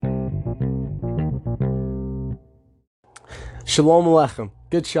Shalom Aleichem.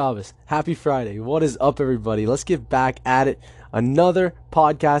 Good Shabbos. Happy Friday. What is up, everybody? Let's get back at it. Another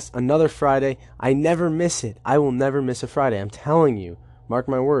podcast, another Friday. I never miss it. I will never miss a Friday. I'm telling you. Mark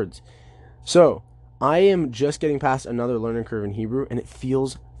my words. So, I am just getting past another learning curve in Hebrew, and it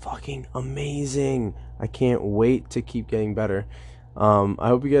feels fucking amazing. I can't wait to keep getting better. I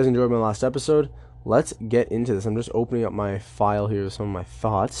hope you guys enjoyed my last episode. Let's get into this. I'm just opening up my file here with some of my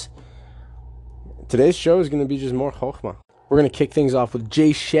thoughts. Today's show is going to be just more chokhmah. We're going to kick things off with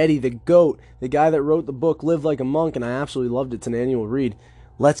Jay Shetty, the GOAT, the guy that wrote the book Live Like a Monk, and I absolutely loved it. It's an annual read.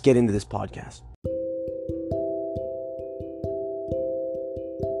 Let's get into this podcast.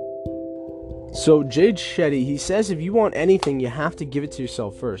 So Jay Shetty, he says if you want anything, you have to give it to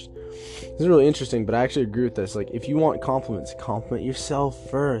yourself first. This is really interesting, but I actually agree with this. Like, if you want compliments, compliment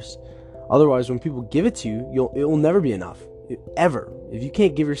yourself first. Otherwise, when people give it to you, it will never be enough. Ever. If you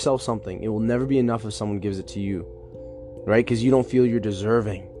can't give yourself something, it will never be enough if someone gives it to you. Right? Because you don't feel you're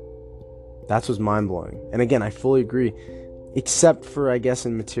deserving. That's what's mind-blowing. And again, I fully agree. Except for, I guess,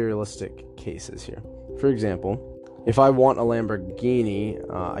 in materialistic cases here. For example, if I want a Lamborghini,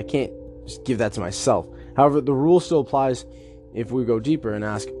 I can't just give that to myself. However, the rule still applies if we go deeper and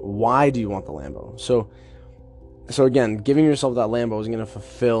ask, why do you want the Lambo? So again, giving yourself that Lambo is going to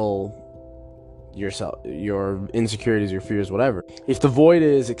fulfill yourself, your insecurities, your fears, whatever. If the void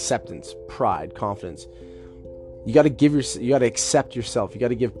is acceptance, pride, confidence, you got to accept yourself. You got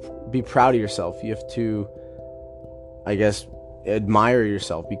to be proud of yourself. You have to, I guess, admire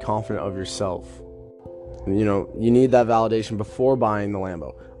yourself, be confident of yourself. You know, you need that validation before buying the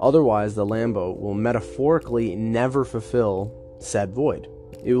Lambo. Otherwise, the Lambo will metaphorically never fulfill said void.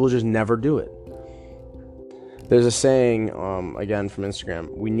 It will just never do it. There's a saying, again, from Instagram,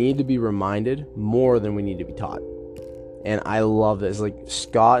 we need to be reminded more than we need to be taught. And I love this. Like,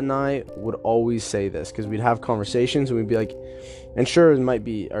 Scott and I would always say this, because we'd have conversations and we'd be like, and sure, it might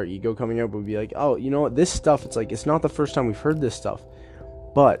be our ego coming out, but we'd be like, oh, you know what, this stuff, it's like, it's not the first time we've heard this stuff,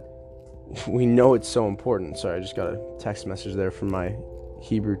 but we know it's so important. Sorry, I just got a text message there from my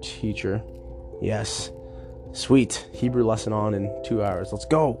Hebrew teacher. Yes, sweet, Hebrew lesson on in 2 hours. Let's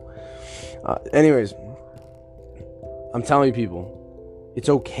go. Anyways, I'm telling you, people, it's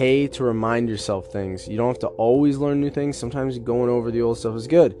okay to remind yourself things. You don't have to always learn new things. Sometimes going over the old stuff is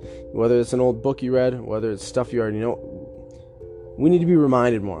good. Whether it's an old book you read, whether it's stuff you already know, we need to be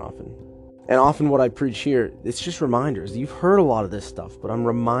reminded more often. And often what I preach here, it's just reminders. You've heard a lot of this stuff, but I'm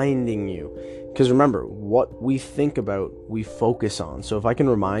reminding you. Because remember, what we think about, we focus on. So if I can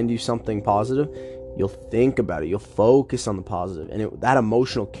remind you something positive, you'll think about it. You'll focus on the positive. And that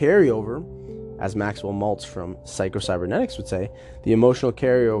emotional carryover, as Maxwell Maltz from Psycho-Cybernetics would say, the emotional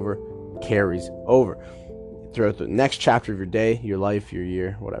carryover carries over throughout the next chapter of your day, your life, your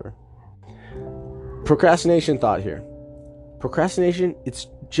year, whatever. Procrastination thought here. Procrastination, it's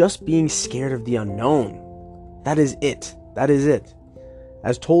just being scared of the unknown. That is it. That is it.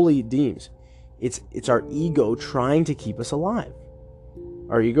 As Tolle deems, it's our ego trying to keep us alive.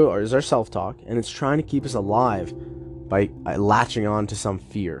 Our ego is our self-talk, and it's trying to keep us alive by latching on to some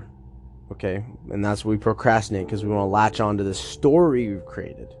fear. Okay, and that's what we procrastinate, because we want to latch on to this story we've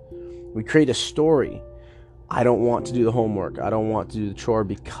created. We create a story. I don't want to do the homework. I don't want to do the chore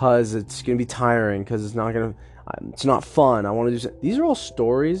because it's going to be tiring, because it's not fun. I want to do something. These are all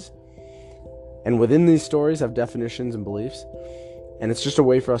stories, and within these stories have definitions and beliefs, and it's just a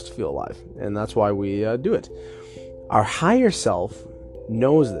way for us to feel alive, and that's why we do it. Our higher self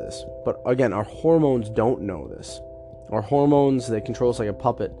knows this, but again, our hormones don't know this. Our hormones, they control us like a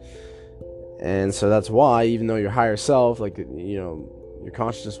puppet. And so that's why, even though your higher self, like, you know, your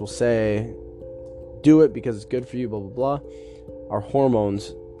consciousness will say, do it because it's good for you, blah, blah, blah. Our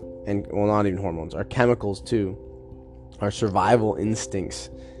hormones, and, well, not even hormones, our chemicals too, our survival instincts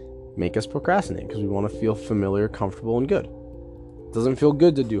make us procrastinate because we want to feel familiar, comfortable, and good. It doesn't feel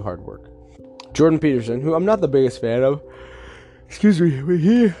good to do hard work. Jordan Peterson, who I'm not the biggest fan of, excuse me, but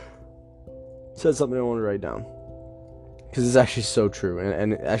he said something I want to write down, because it's actually so true.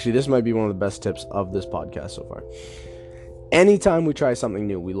 And actually, this might be one of the best tips of this podcast so far. Anytime we try something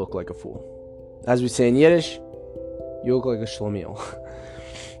new, we look like a fool. As we say in Yiddish, you look like a schlemiel.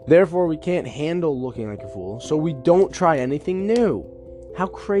 Therefore, we can't handle looking like a fool, so we don't try anything new. How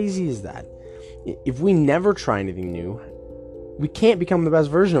crazy is that? If we never try anything new, we can't become the best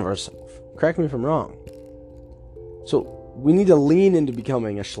version of ourselves. Correct me if I'm wrong. So we need to lean into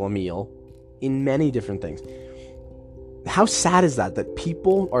becoming a schlemiel in many different things. How sad is that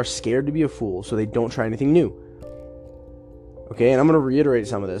people are scared to be a fool, so they don't try anything new? Okay, and I'm going to reiterate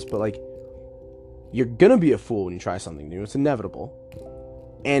some of this, but like, you're going to be a fool when you try something new. It's inevitable.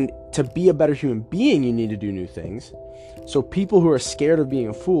 And to be a better human being, you need to do new things. So people who are scared of being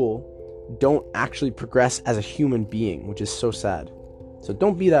a fool don't actually progress as a human being, which is so sad. So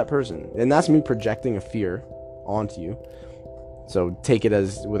don't be that person. And that's me projecting a fear onto you. So take it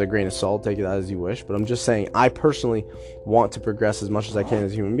as with a grain of salt, take it as you wish. But I'm just saying, I personally want to progress as much as I can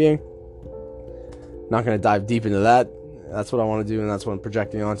as a human being. Not going to dive deep into that. That's what I want to do, and that's what I'm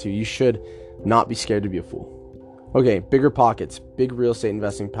projecting onto you. You should not be scared to be a fool. Okay, Bigger Pockets, big real estate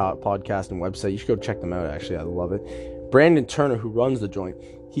investing podcast and website. You should go check them out, actually. I love it. Brandon Turner, who runs the joint,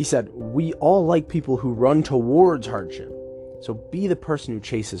 he said, we all like people who run towards hardship. So be the person who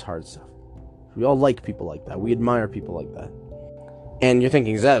chases hard stuff. We all like people like that. We admire people like that. And you're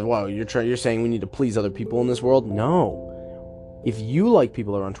thinking, Zev, wow, you're saying we need to please other people in this world? No. If you like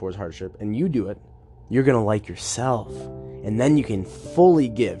people that run towards hardship and you do it, you're going to like yourself. And then you can fully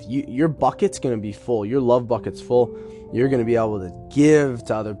give. Your bucket's going to be full. Your love bucket's full. You're going to be able to give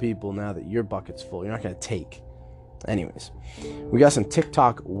to other people now that your bucket's full. You're not going to take. Anyways, we got some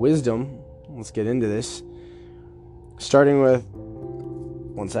TikTok wisdom. Let's get into this. Starting with,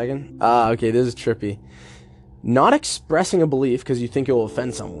 one second. Okay, this is trippy. Not expressing a belief because you think it will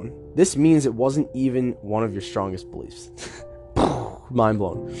offend someone. This means it wasn't even one of your strongest beliefs. Mind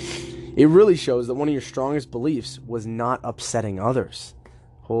blown. It really shows that one of your strongest beliefs was not upsetting others.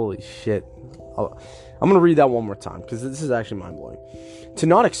 Holy shit. I'm going to read that one more time because this is actually mind-blowing. To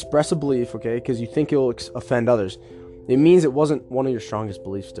not express a belief, okay, because you think it will offend others, it means it wasn't one of your strongest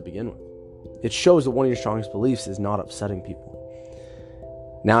beliefs to begin with. It shows that one of your strongest beliefs is not upsetting people.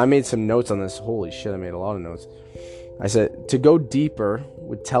 Now, I made some notes on this. Holy shit, I made a lot of notes. I said, to go deeper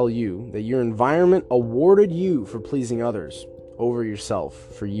would tell you that your environment awarded you for pleasing others over yourself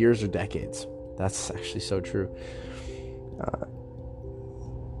for years or decades. That's actually so true.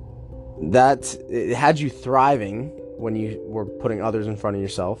 That it had you thriving when you were putting others in front of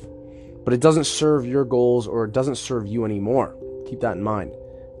yourself, but it doesn't serve your goals or it doesn't serve you anymore. Keep that in mind.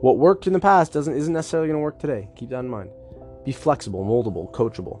 What worked in the past isn't necessarily going to work today. Keep that in mind. Be flexible, moldable,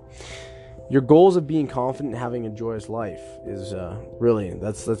 coachable. Your goals of being confident and having a joyous life is really,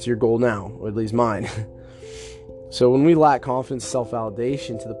 that's your goal now, or at least mine. So when we lack confidence,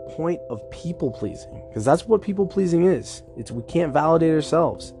 self-validation to the point of people-pleasing, because that's what people-pleasing is. We can't validate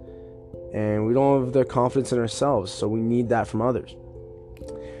ourselves, and we don't have the confidence in ourselves, so we need that from others.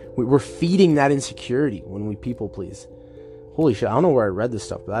 We're feeding that insecurity when we people-please. Holy shit, I don't know where I read this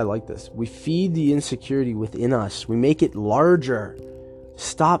stuff, but I like this. We feed the insecurity within us. We make it larger.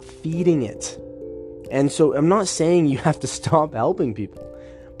 Stop feeding it. And so I'm not saying you have to stop helping people,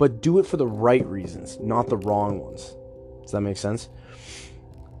 but do it for the right reasons, not the wrong ones. Does that make sense?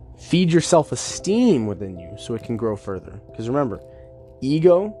 Feed your self-esteem within you so it can grow further. Because remember,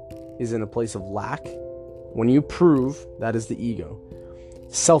 ego is in a place of lack. When you prove, that is the ego.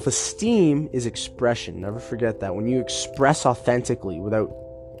 Self-esteem is expression. Never forget that. When you express authentically without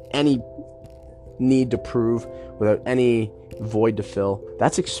any need to prove, without any void to fill,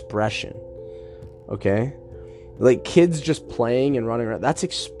 that's expression. Okay? Like kids just playing and running around, that's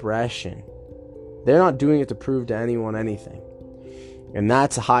expression. They're not doing it to prove to anyone anything. And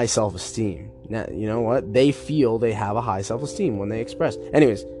that's a high self-esteem. Now, you know what? They feel they have a high self-esteem when they express.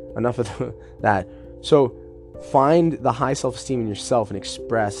 Anyways, enough of that. So find the high self-esteem in yourself and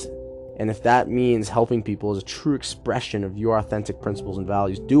express. And if that means helping people is a true expression of your authentic principles and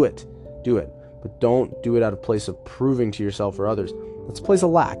values, do it. Do it. But don't do it out of a place of proving to yourself or others. That's a place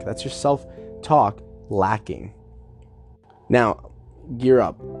of lack. That's your self-talk lacking. Now, gear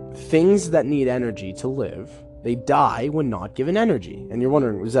up. Things that need energy to live, they die when not given energy. And you're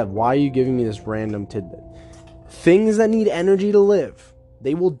wondering, Zev, why are you giving me this random tidbit? Things that need energy to live,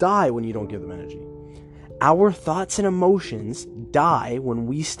 they will die when you don't give them energy. Our thoughts and emotions die when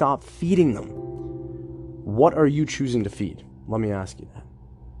we stop feeding them. What are you choosing to feed? Let me ask you that.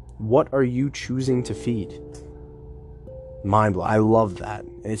 What are you choosing to feed? Mind blowing. I love that.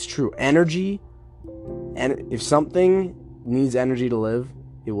 And it's true. Energy, and if something needs energy to live,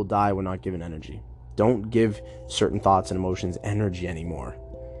 it will die when not given energy. Don't give certain thoughts and emotions energy anymore.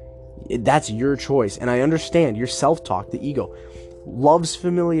 That's your choice. And I understand your self-talk, the ego, loves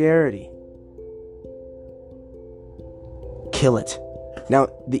familiarity. Kill it. Now,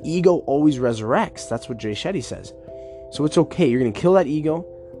 the ego always resurrects. That's what Jay Shetty says. So it's okay. You're going to kill that ego,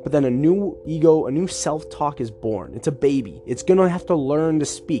 but then a new ego, a new self-talk is born. It's a baby. It's going to have to learn to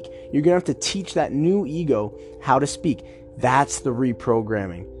speak. You're going to have to teach that new ego how to speak. That's the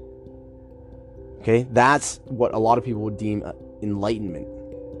reprogramming. Okay? That's what a lot of people would deem enlightenment.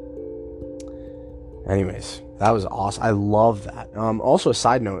 Anyways, that was awesome. I love that. Also, a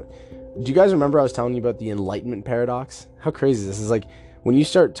side note. Do you guys remember I was telling you about the enlightenment paradox? How crazy is this? It's like when you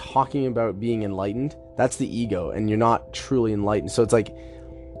start talking about being enlightened, that's the ego, and you're not truly enlightened. So it's like,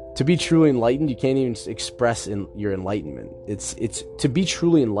 to be truly enlightened, you can't even express your enlightenment. It's to be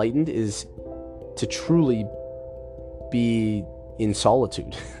truly enlightened is to truly be in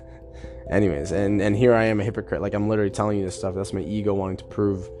solitude. Anyways, and here I am, a hypocrite. Like, I'm literally telling you this stuff. That's my ego wanting to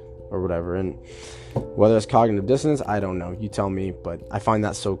prove or whatever. And whether it's cognitive dissonance, I don't know. You tell me. But I find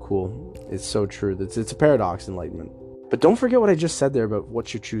that so cool. It's so true. It's a paradox, enlightenment. But don't forget what I just said there about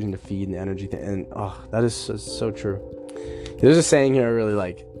what you're choosing to feed and the energy thing. And that is so true. There's a saying here I really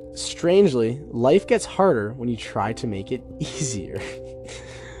like. Strangely, life gets harder when you try to make it easier.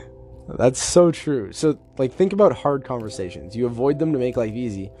 That's so true. So, like, think about hard conversations. You avoid them to make life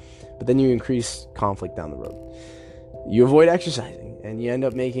easy, but then you increase conflict down the road. You avoid exercising, and you end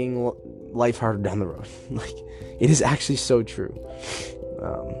up making life harder down the road. Like, it is actually so true.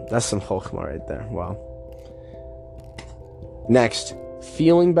 That's some chokhmah right there. Wow. Next,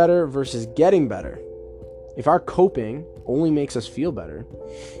 feeling better versus getting better. If our coping only makes us feel better,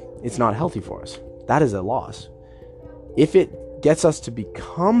 it's not healthy for us. That is a loss. If it gets us to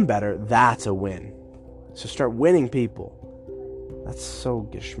become better, that's a win. So start winning people. That's so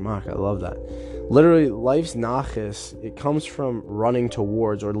geschmack. I love that. Literally, life's nachis, it comes from running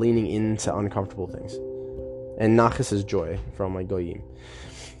towards or leaning into uncomfortable things. And nachis is joy from my goyim.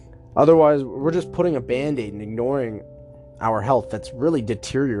 Otherwise, we're just putting a band-aid and ignoring our health that's really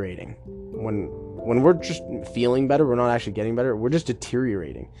deteriorating. When we're just feeling better, we're not actually getting better. We're just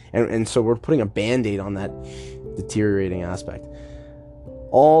deteriorating. And so we're putting a band-aid on that deteriorating aspect.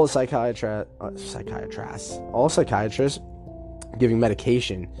 All psychiatrists giving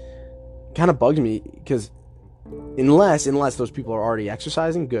medication kind of bugs me, because unless those people are already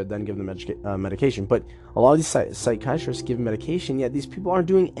exercising, good, then give them medication. But a lot of these psychiatrists give medication, yet these people aren't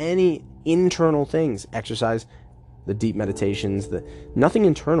doing any internal things. Exercise, the deep meditations, nothing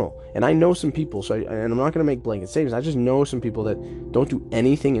internal. And I know some people, and I'm not going to make blanket statements, I just know some people that don't do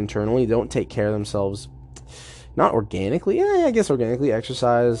anything internally, don't take care of themselves, not organically, I guess organically,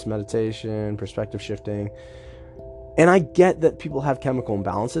 exercise, meditation, perspective shifting. And I get that people have chemical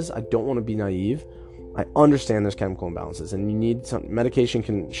imbalances. I don't want to be naive. I understand there's chemical imbalances, and you need medication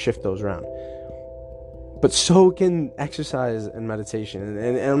can shift those around. But so can exercise and meditation.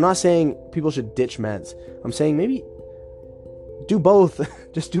 And I'm not saying people should ditch meds. I'm saying maybe do both.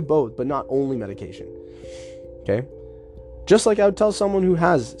 Just do both, but not only medication. Okay? Just like I would tell someone who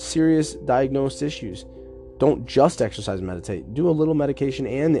has serious diagnosed issues, don't just exercise and meditate. Do a little medication,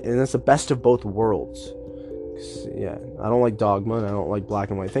 and that's the best of both worlds. Yeah, I don't like dogma, and I don't like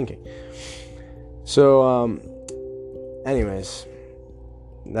black and white thinking. So, anyways,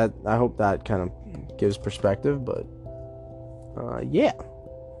 that I hope that kind of gives perspective. But yeah,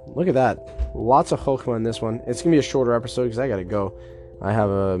 look at that. Lots of chokhmah in this one. It's gonna be a shorter episode because I gotta go. I have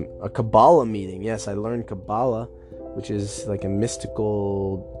a Kabbalah meeting. Yes, I learned Kabbalah, which is like a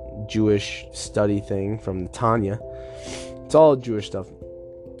mystical Jewish study thing from the Tanya. It's all Jewish stuff.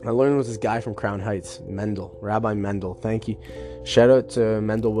 I learned with this guy from Crown Heights, Mendel, Rabbi Mendel. Thank you. Shout out to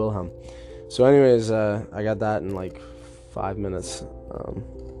Mendel Wilhelm. So anyways, I got that in like 5 minutes.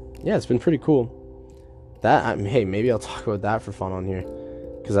 Yeah, it's been pretty cool. Hey, maybe I'll talk about that for fun on here,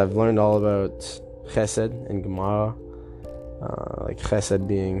 because I've learned all about Chesed and Gemara. Like Chesed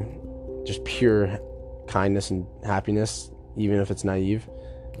being just pure kindness and happiness, even if it's naive.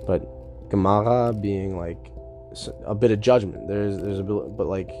 But Gemara being like a bit of judgment. There's a bit, but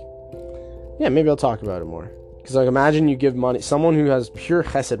like, yeah, maybe I'll talk about it more. Because like, imagine you give money, someone who has pure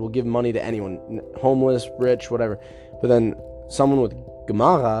chesed will give money to anyone, homeless, rich, whatever. But then someone with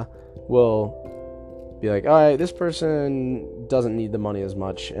Gemara will be like, all right, this person doesn't need the money as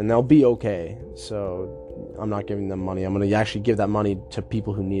much, and they'll be okay. So I'm not giving them money. I'm going to actually give that money to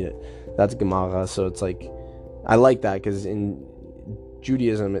people who need it. That's Gemara. So it's like, I like that, because in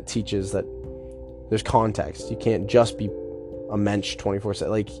Judaism it teaches that there's context. You can't just be a mensch 24/7.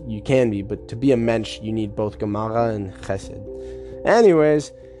 Like, you can be, but to be a mensch, you need both Gemara and Chesed.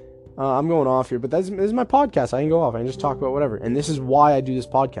 Anyways, I'm going off here, but this is my podcast. I can go off. I can just talk about whatever. And this is why I do this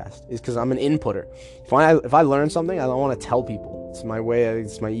podcast, is because I'm an inputter. If I learn something, I don't want to tell people. It's my way.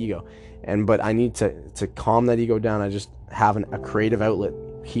 It's my ego. But I need to calm that ego down. I just have a creative outlet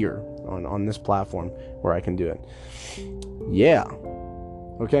here on this platform where I can do it. Yeah.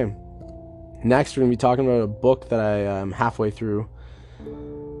 Okay. Next, we're going to be talking about a book that I am halfway through.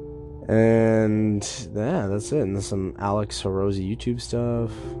 And yeah, that's it. And there's some Alex Horozzi YouTube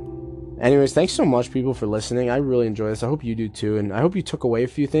stuff. Anyways, thanks so much, people, for listening. I really enjoy this. I hope you do too. And I hope you took away a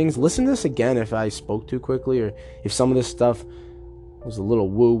few things. Listen to this again if I spoke too quickly, or if some of this stuff was a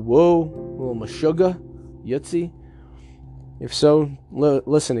little woo-woo, a little mashuga, yutzi. If so,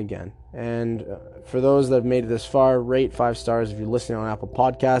 listen again. And for those that have made it this far, rate 5 stars if you're listening on Apple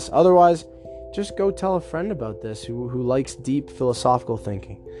Podcasts. Otherwise, just go tell a friend about this who likes deep philosophical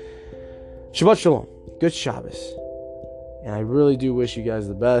thinking. Shabbat Shalom. Good Shabbos. And I really do wish you guys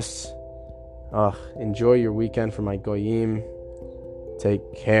the best. Enjoy your weekend for my Goyim.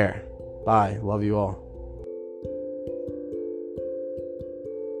 Take care. Bye. Love you all.